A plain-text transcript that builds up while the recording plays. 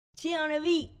She on the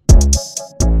beat.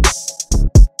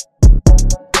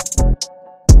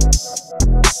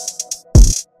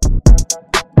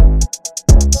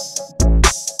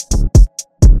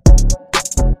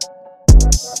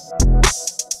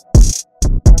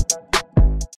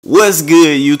 What's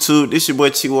good, YouTube? This your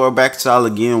boy Chihuahua back at y'all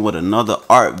again with another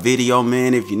art video,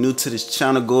 man. If you're new to this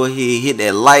channel, go ahead, hit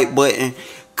that like button,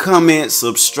 comment,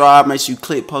 subscribe, make sure you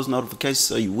click post notifications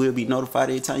so you will be notified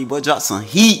every time you boy drop some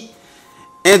heat.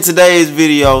 In today's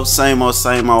video, same old,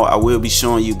 I will be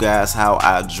showing you guys how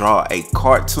I draw a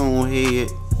cartoon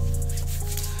head.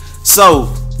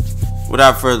 So,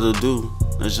 without further ado,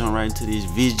 let's jump right into this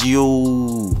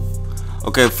video.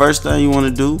 Okay, first thing you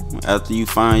want to do after you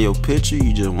find your picture,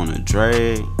 you just want to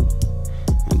drag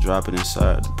and drop it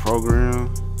inside the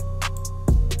program.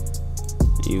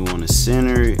 You want to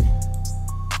center it.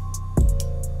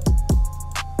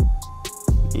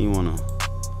 You want to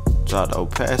drop the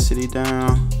opacity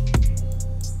down.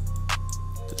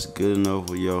 That's good enough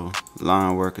where your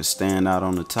line work can stand out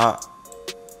on the top.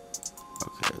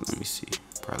 Okay, let me see.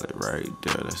 Probably right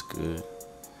there. That's good.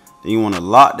 Then you want to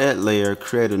lock that layer,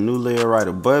 create a new layer right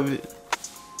above it.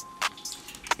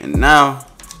 And now,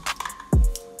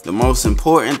 the most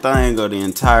important thing of the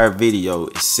entire video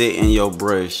is setting your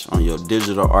brush on your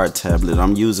digital art tablet.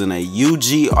 I'm using a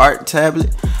UG art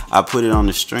tablet. I put it on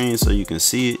the screen so you can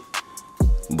see it.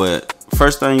 But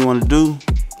first thing you want to do,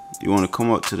 you want to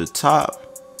come up to the top.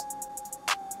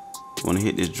 You want to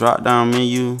hit this drop down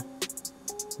menu.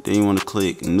 Then you want to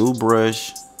click new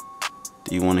brush.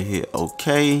 Then you want to hit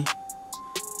OK.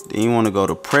 Then you want to go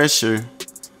to pressure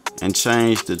and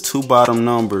change the two bottom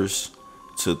numbers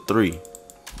to 3.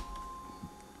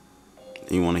 Then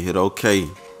you want to hit OK.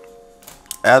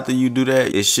 After you do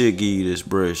that, it should give you this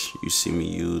brush you see me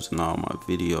use in all my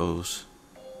videos.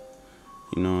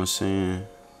 You know what I'm saying?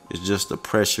 It's just a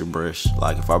pressure brush.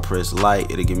 Like if I press light,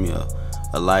 it'll give me a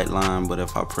light line, but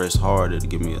if I press hard, it'll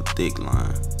give me a thick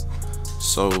line.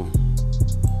 So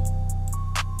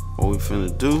what we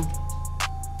finna do,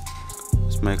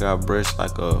 let's make our brush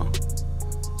like a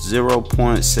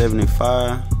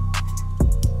 0.75.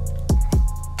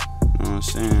 You know what I'm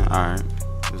saying? Alright,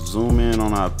 let's zoom in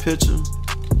on our picture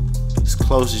as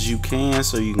close as you can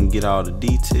so you can get all the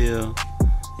detail.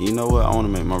 And you know what? I want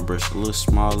to make my brush a little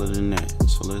smaller than that.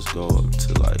 So let's go up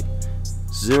to like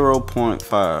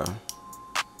 0.5.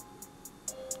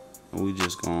 And we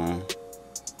just gonna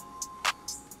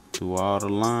do all the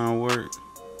line work.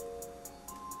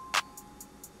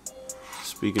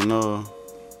 Speaking of,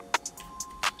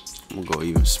 I'm gonna go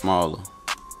even smaller.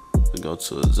 We go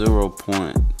to a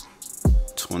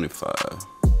 0.25.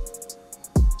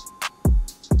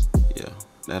 Yeah,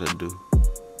 that'll do.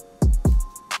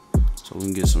 So we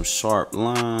can get some sharp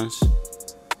lines.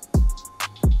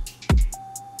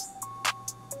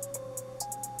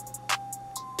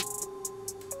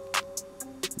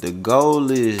 The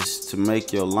goal is to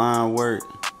make your line work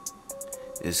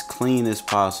as clean as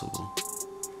possible.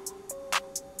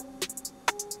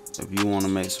 If you want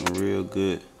to make some real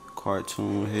good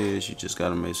cartoon heads, you just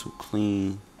gotta make some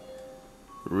clean,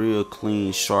 real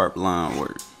clean, sharp line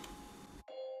work.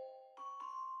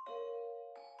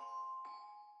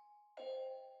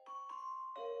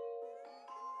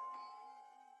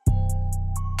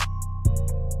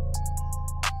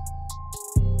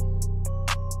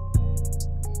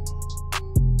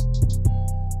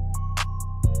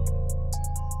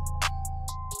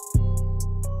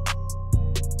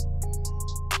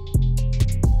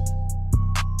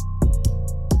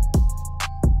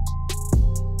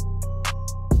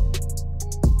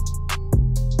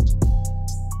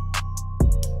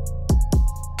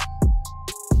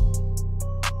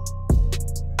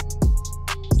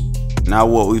 Now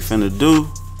what we finna do,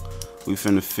 we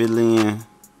finna fill in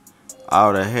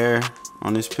all the hair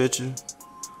on this picture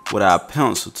with our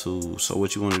pencil tool. So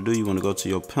what you wanna do, you wanna go to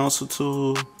your pencil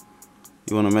tool.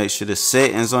 You wanna make sure the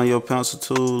settings on your pencil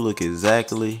tool look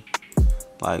exactly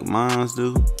like mine's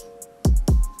do. Then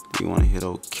you wanna hit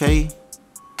OK.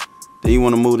 Then you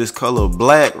wanna move this color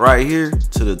black right here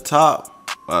to the top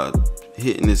by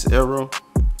hitting this arrow.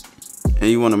 And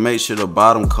you wanna make sure the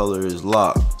bottom color is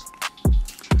locked.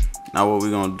 Now what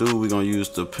we're gonna do, we're gonna use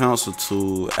the pencil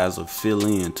tool as a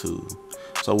fill-in tool.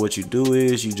 So what you do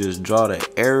is you just draw the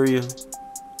area.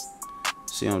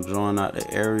 See, I'm drawing out the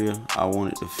area I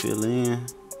want it to fill in.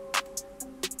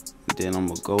 And then I'm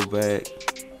gonna go back.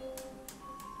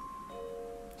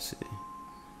 See,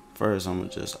 first I'm gonna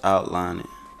just outline it.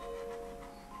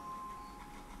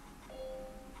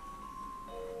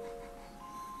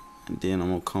 And then I'm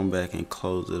gonna come back and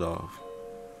close it off.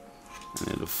 And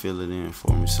it'll fill it in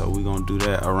for me. So we're gonna do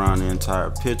that around the entire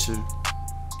picture.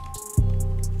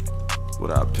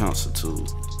 with our pencil tool.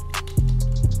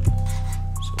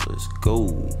 So let's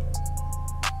go.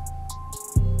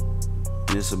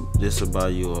 This will buy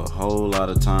you a whole lot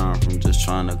of time from just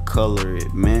trying to color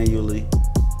it manually.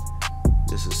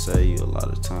 This will save you a lot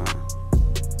of time.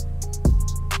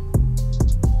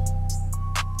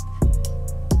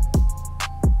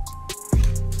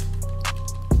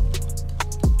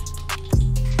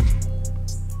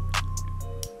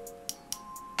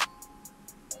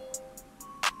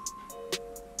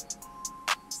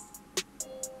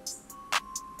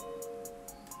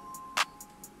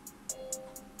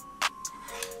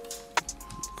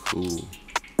 Cool.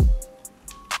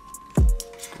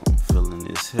 I'm filling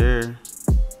this hair.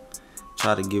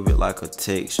 Try to give it like a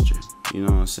texture. You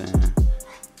know what I'm saying?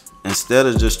 Instead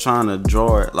of just trying to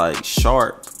draw it like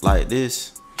sharp like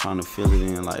this, trying to fill it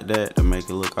in like that to make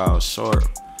it look all sharp.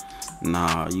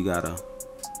 Nah, you gotta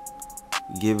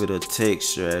give it a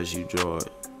texture as you draw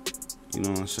it. You know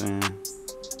what I'm saying?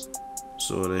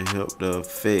 So it'll help the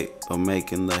effect of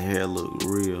making the hair look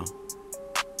real.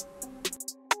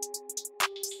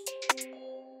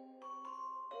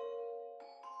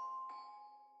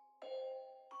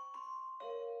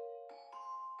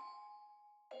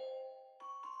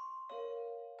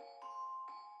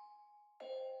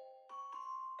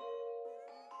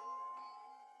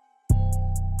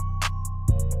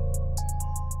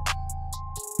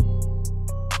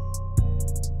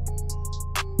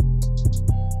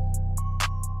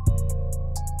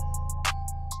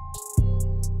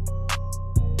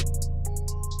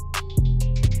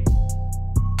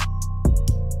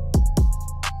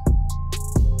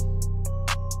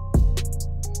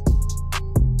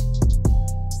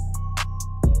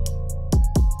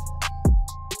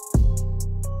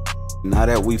 Now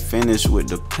that we finished with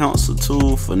the pencil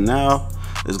tool for now,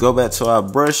 let's go back to our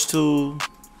brush tool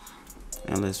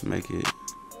and let's make it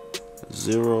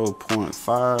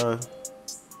 0.5.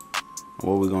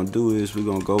 What we're gonna do is we're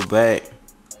gonna go back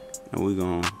and we're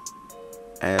gonna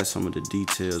add some of the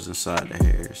details inside the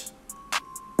hairs.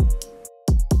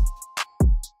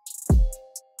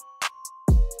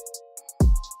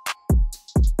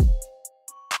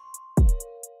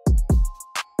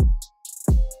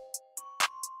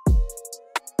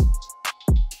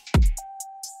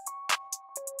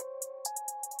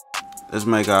 Let's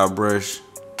make our brush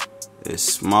as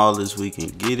small as we can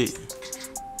get it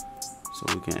so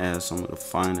we can add some of the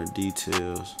finer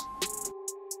details.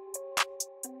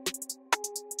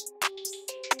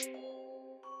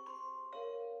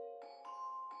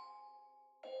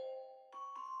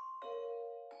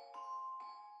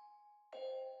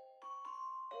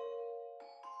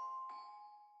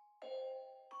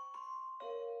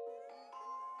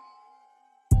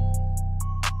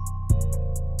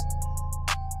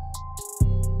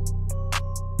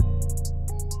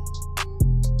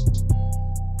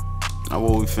 Now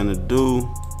what we finna do,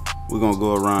 we're gonna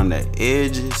go around the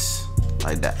edges,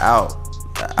 like the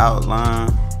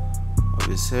outline of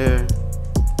his hair,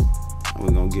 and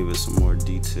we're gonna give it some more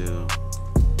detail.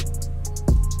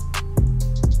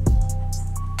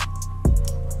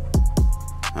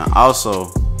 And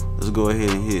also, let's go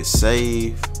ahead and hit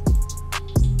save,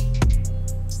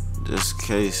 just in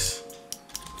case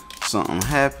something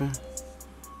happened,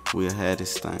 we'll have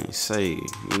this thing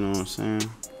saved, you know what I'm saying?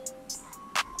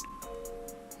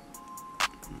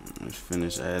 Let's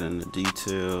finish adding the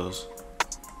details.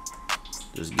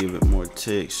 Just give it more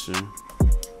texture.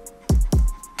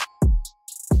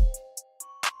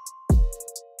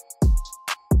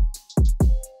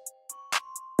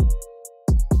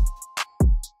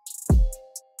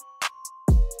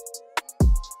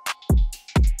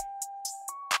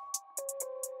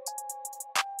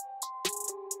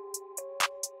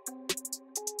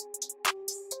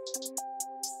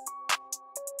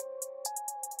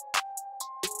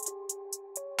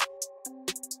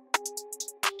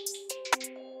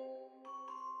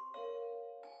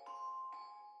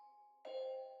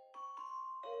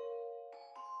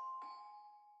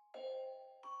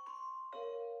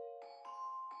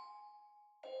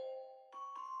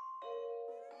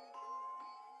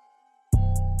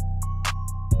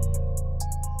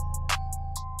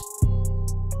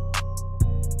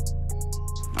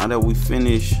 Now that we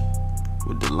finish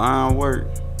with the line work,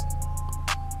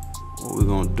 what we're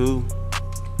gonna do,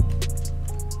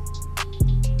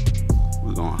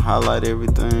 we're gonna highlight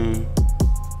everything.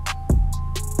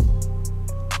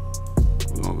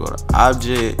 We're gonna go to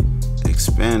Object,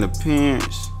 Expand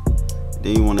Appearance.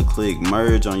 Then you wanna click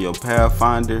Merge on your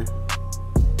Pathfinder,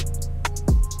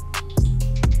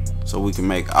 so we can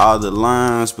make all the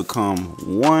lines become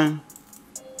one.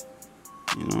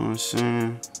 You know what I'm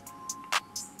saying?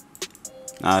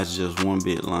 Now it's just one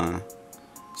big line.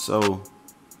 So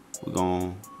we're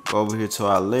gonna go over here to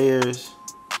our layers,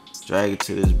 drag it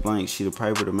to this blank sheet of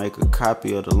paper to make a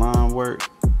copy of the line work.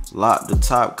 Lock the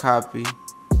top copy,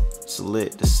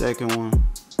 select the second one,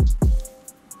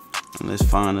 and let's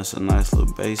find us a nice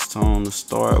little base tone to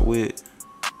start with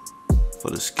for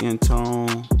the skin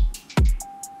tone.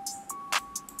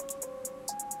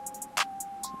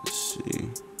 Let's see.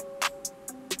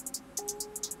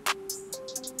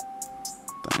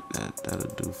 I think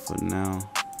that'll do for now.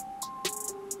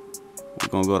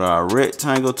 We're gonna go to our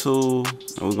rectangle tool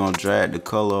and we're gonna drag the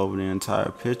color over the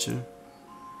entire picture.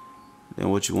 Then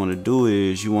what you want to do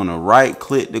is you want to right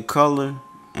click the color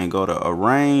and go to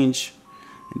arrange,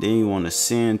 and then you want to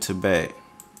send to back.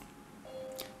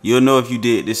 You'll know if you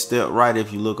did this step right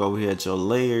if you look over here at your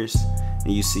layers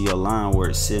and you see your line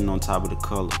work sitting on top of the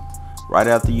color. Right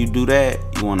after you do that,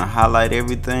 you want to highlight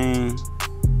everything,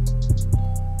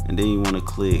 and then you want to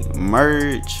click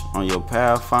merge on your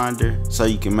Pathfinder so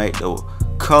you can make the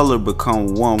color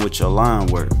become one with your line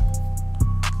work.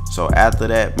 So after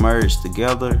that merge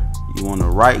together, you want to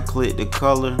right click the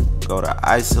color, go to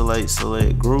isolate,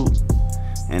 select group,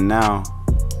 and now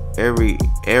every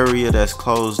area that's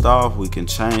closed off, we can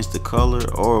change the color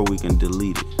or we can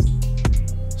delete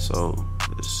it. So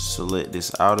let's select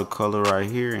this outer color right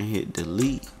here and hit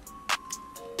delete.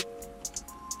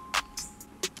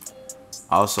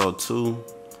 Also too,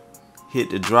 hit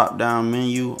the drop down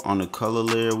menu on the color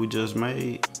layer we just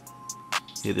made,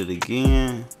 hit it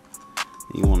again.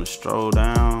 You want to stroll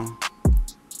down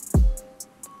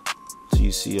till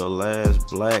you see your last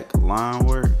black line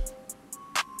work.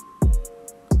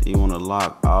 Then you want to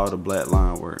lock all the black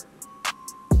line work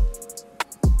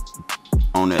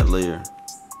on that layer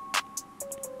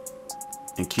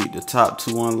and keep the top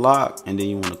two unlocked, and then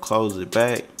you want to close it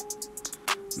back.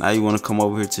 Now you want to come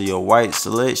over here to your white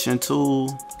selection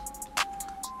tool,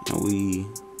 and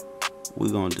we're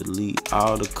gonna delete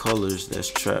all the colors that's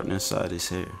trapped inside his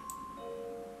hair.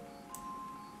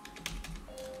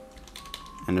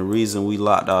 And the reason we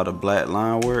locked all the black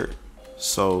line work,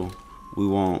 so we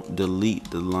won't delete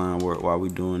the line work while we're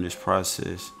doing this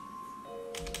process.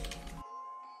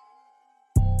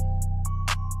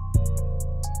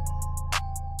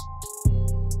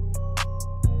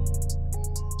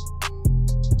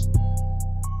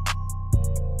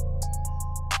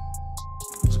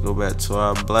 Let's go back to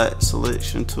our black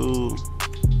selection tool.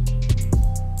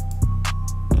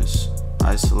 Let's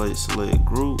isolate, select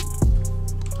group.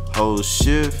 Hold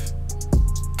shift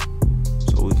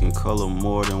so we can color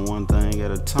more than one thing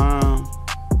at a time.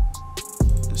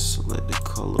 Let's select the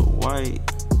color white.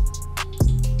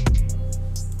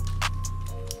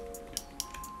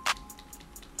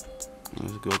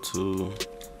 Let's go to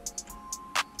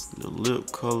the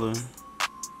lip color.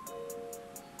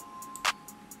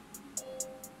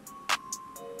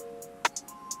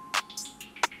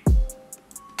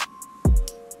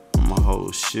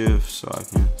 Hold shift so I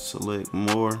can select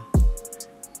more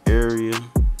area.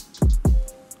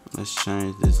 Let's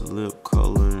change this lip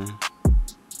color.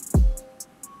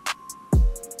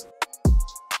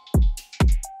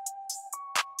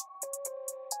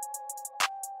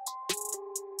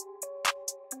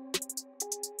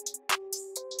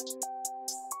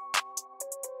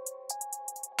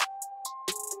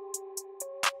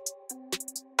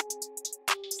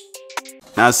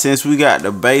 Now since we got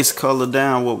the base color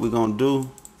down, what we're gonna do,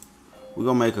 we're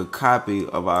gonna make a copy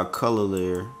of our color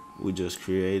layer we just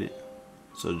created.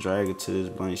 So drag it to this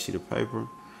blank sheet of paper,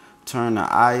 turn the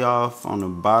eye off on the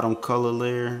bottom color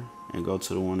layer and go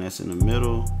to the one that's in the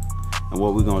middle. And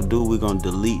what we're gonna do, we're gonna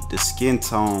delete the skin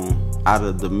tone out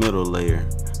of the middle layer,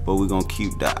 but we're gonna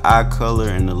keep the eye color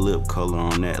and the lip color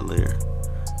on that layer.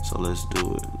 So let's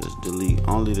do it. Let's delete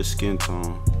only the skin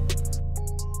tone.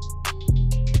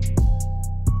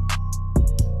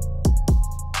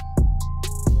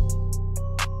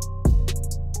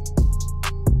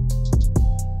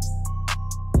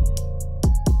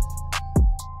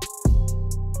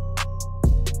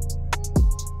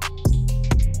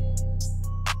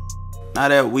 Now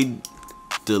that we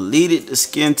deleted the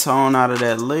skin tone out of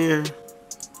that layer,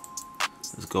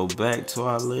 let's go back to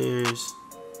our layers,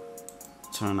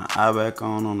 turn the eye back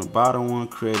on the bottom one,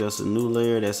 create us a new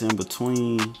layer that's in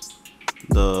between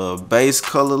the base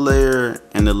color layer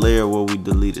and the layer where we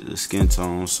deleted the skin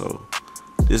tone. So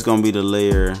this is gonna be the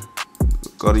layer.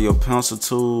 Go to your pencil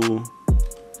tool,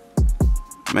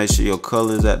 make sure your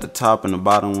color is at the top and the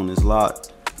bottom one is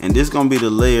locked, and this is gonna be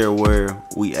the layer where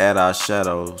we add our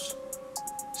shadows.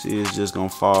 See, it's just gonna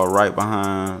fall right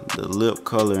behind the lip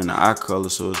color and the eye color,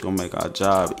 so it's gonna make our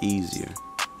job easier.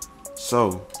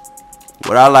 So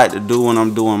What I like to do when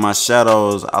I'm doing my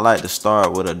shadows, I like to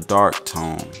start with a dark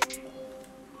tone.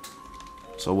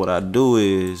 So what I do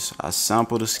is I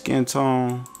sample the skin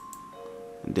tone,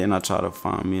 and then I try to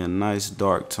find me a nice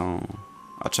dark tone.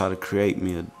 I try to create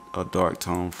me a dark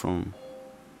tone from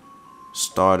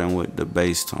starting with the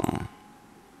base tone.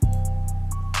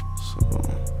 So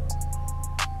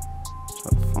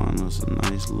try to find us a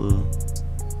nice little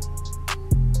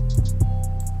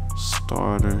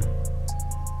starter.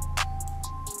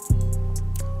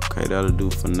 Okay, that'll do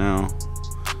for now.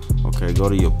 Okay, go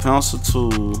to your pencil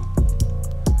tool,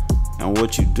 and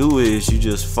what you do is you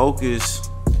just focus.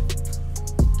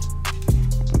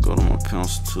 Go to my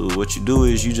pencil tool. What you do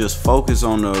is you just focus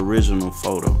on the original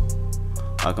photo.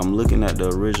 Like I'm looking at the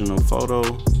original photo,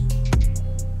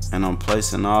 and I'm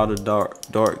placing all the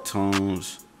dark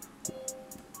tones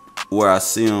where I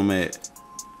see them at.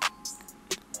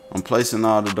 I'm placing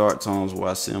all the dark tones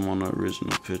where I see them on the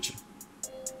original picture.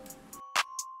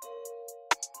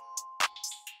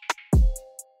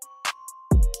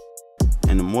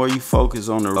 And the more you focus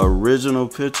on the original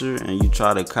picture and you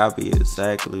try to copy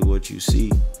exactly what you see,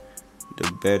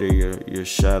 the better your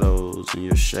shadows and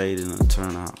your shading will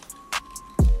turn out.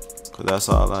 Cause that's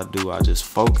all I do. I just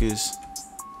focus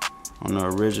on the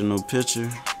original picture,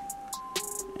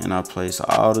 and I place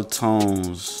all the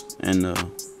tones in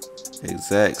the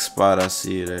exact spot I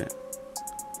see it at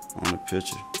on the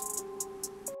picture.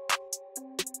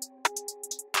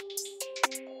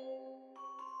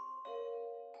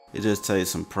 It just takes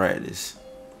some practice.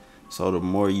 So the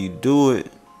more you do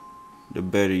it, the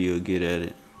better you'll get at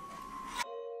it.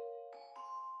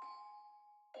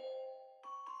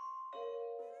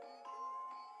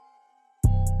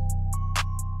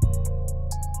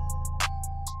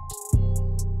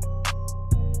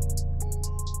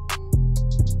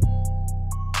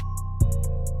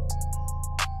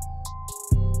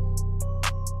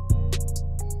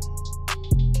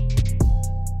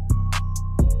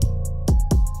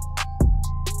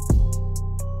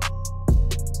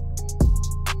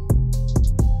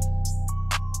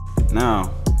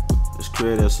 Now, let's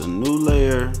create us a new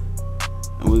layer,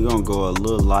 and we're gonna go a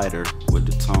little lighter with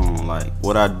the tone. Like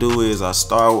what I do is I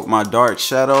start with my dark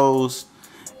shadows,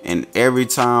 and every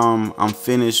time I'm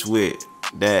finished with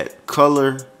that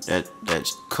color, that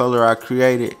color I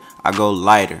created, I go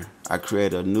lighter. I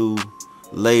create a new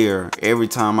layer every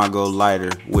time I go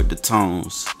lighter with the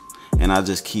tones, and I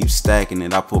just keep stacking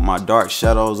it. I put my dark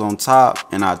shadows on top,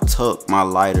 and I tuck my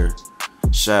lighter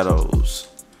shadows.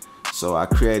 So I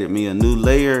created me a new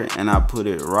layer, and I put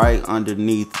it right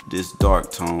underneath this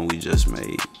dark tone we just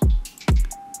made.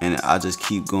 And I just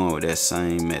keep going with that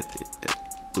same method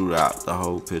throughout the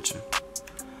whole picture.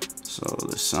 So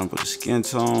let's sample the skin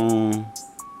tone.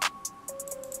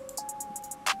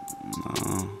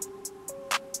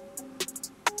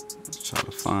 Let's try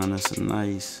to find us a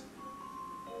nice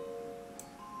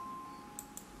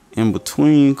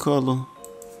in-between color.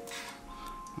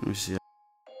 Let me see.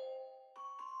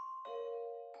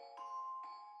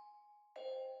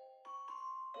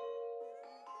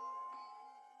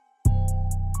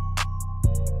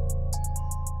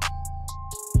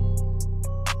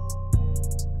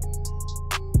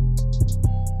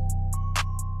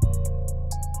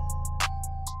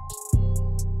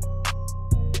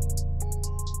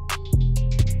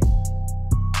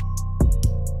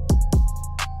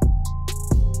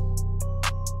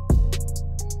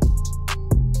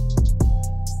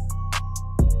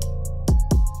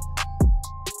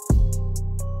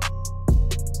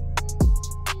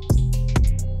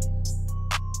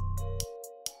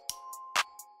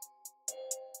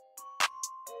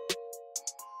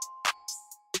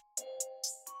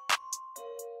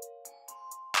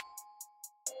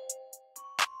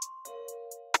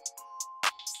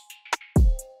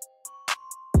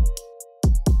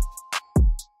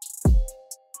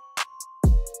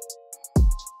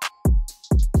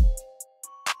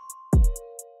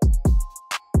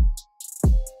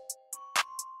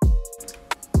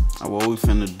 What we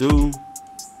finna do,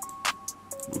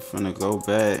 we finna go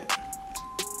back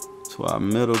to our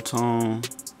middle tone,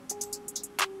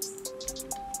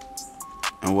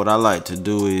 and what I like to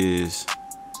do is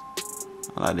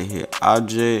I like to hit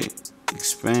Object,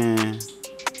 Expand,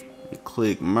 and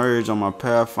click Merge on my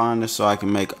Pathfinder so I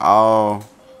can make all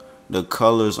the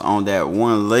colors on that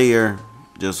one layer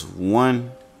just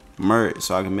one merge,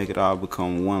 so I can make it all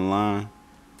become one line.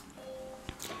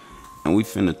 And we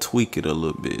finna tweak it a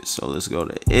little bit. So let's go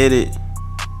to edit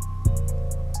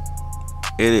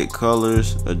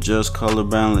colors, adjust color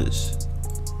balance,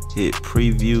 hit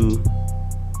preview,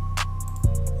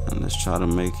 and let's try to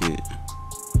make it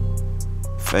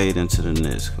fade into the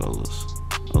next colors.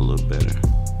 a little better.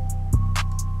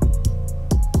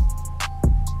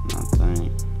 I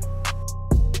think.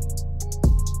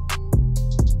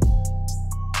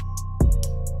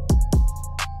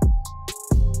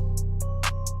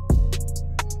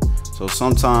 So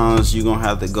sometimes you're gonna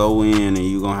have to go in and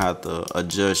you're gonna have to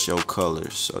adjust your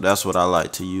colors. So that's what I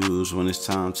like to use when it's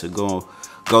time to go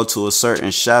to a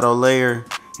certain shadow layer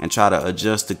and try to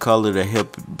adjust the color to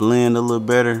help it blend a little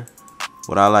better.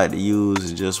 What I like to use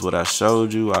is just what I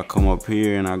showed you. I come up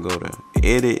here and I go to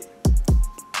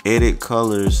edit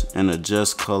colors and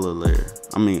adjust color layer.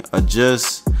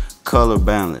 Adjust color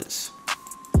balance.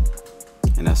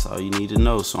 And that's all you need to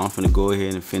know. So I'm finna go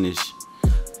ahead and finish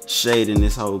shading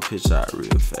this whole picture out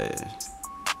real fast.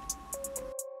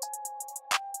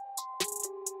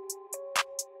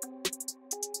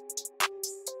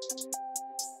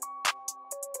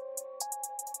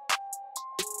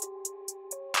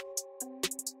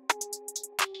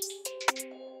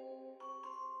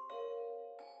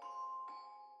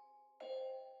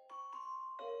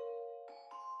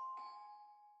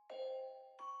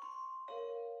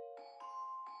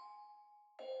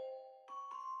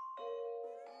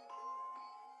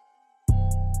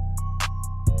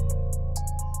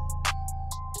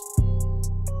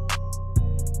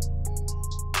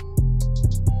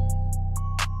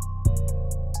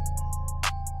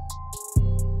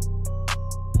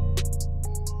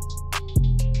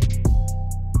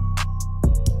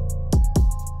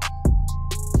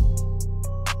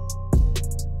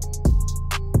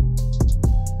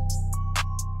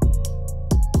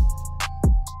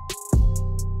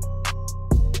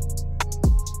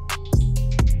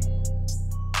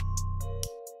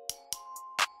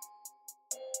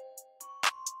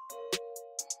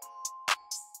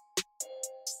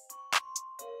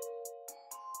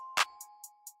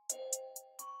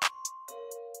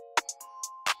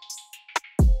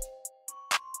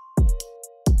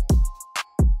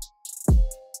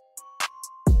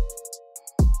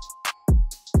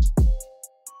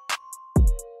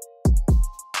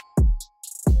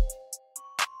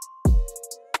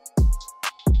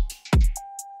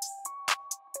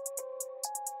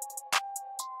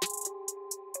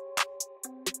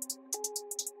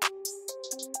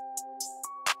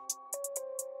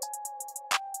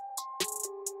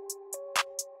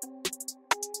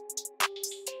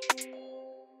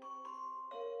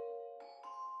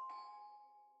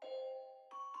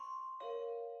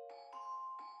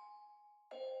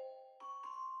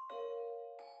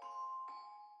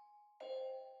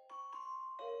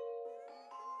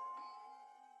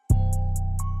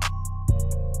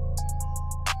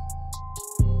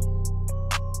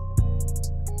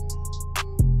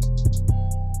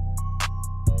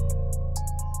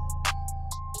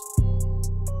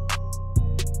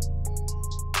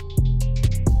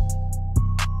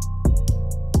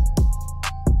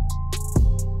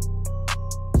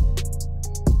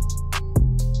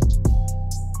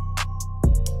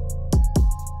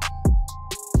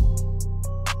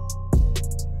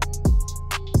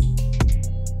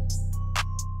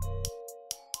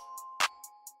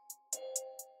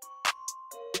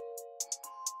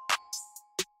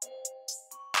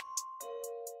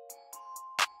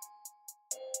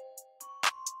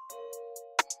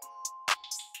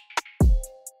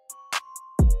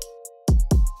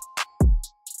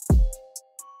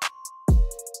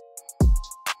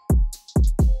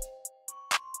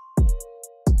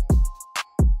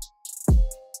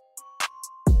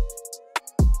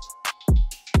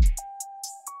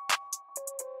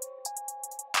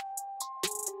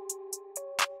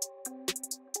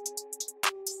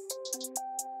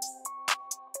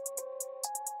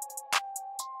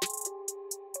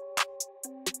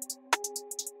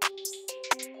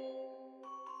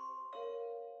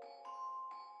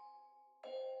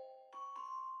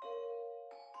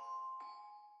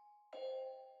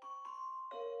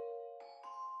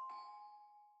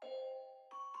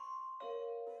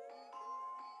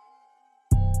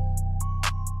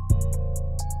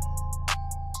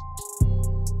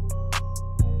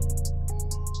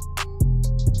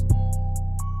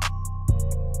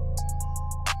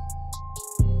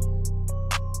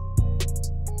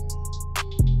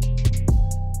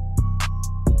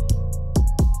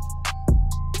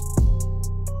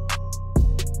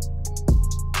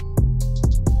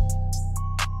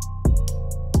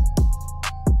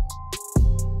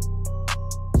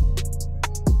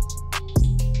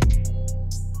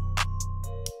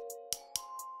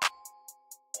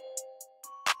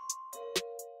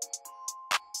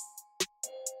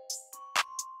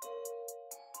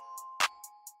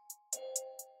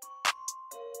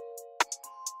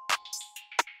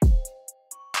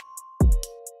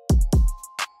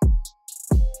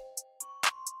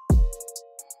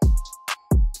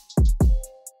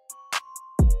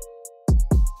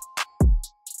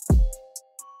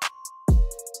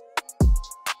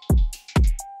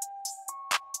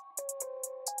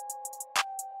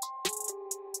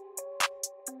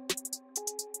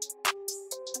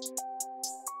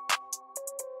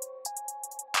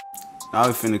 Now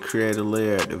we finna create a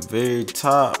layer at the very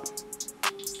top,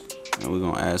 and we're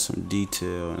gonna add some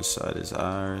detail inside his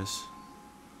eyes.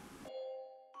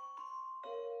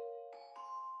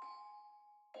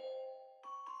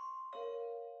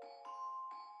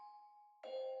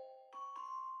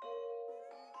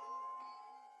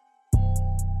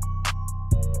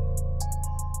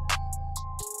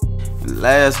 And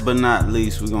last but not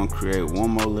least, we're gonna create one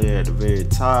more layer at the very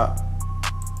top.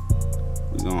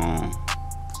 We're gonna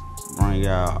bring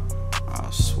out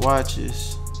our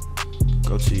swatches.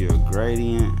 Go to your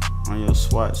gradient on your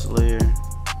swatch layer.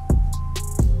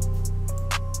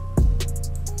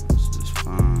 That's just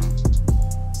fine.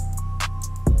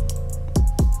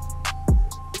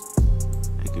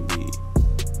 It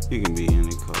can be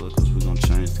any color because we're gonna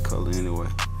change the color anyway.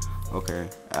 Okay,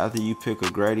 after you pick a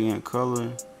gradient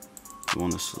color, you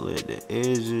want to select the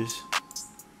edges.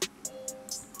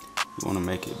 You want to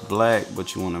make it black,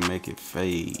 but you want to make it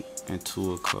fade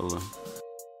into a color.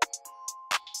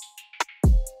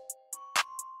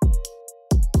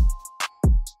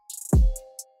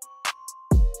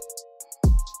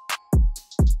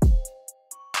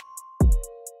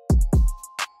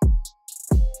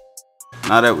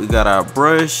 Now that we got our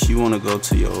brush, you want to go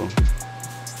to your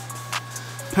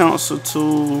pencil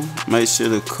tool. Make sure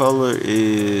the color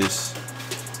is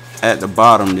at the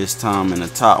bottom this time and the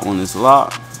top one is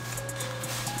locked.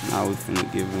 Now we're gonna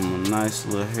give him a nice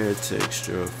little hair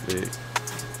texture effect.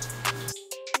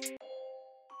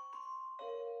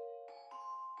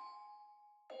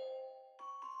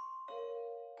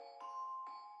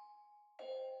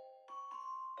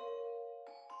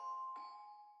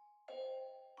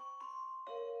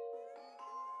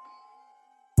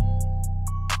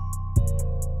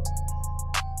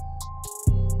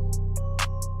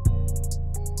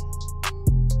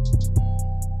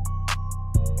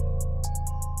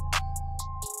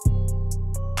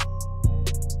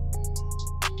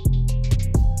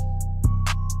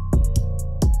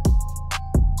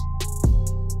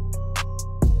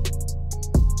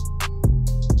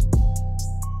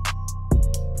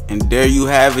 And there you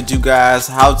have it, you guys,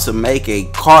 how to make a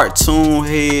cartoon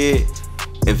head.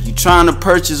 If you're trying to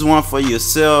purchase one for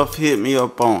yourself, hit me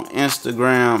up on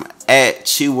Instagram at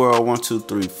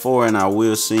chiworld1234 and I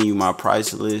will send you my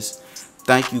price list.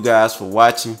 Thank you guys for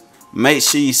watching. Make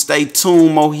sure you stay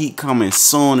tuned, more heat coming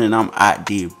soon, and I'm out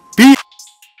there.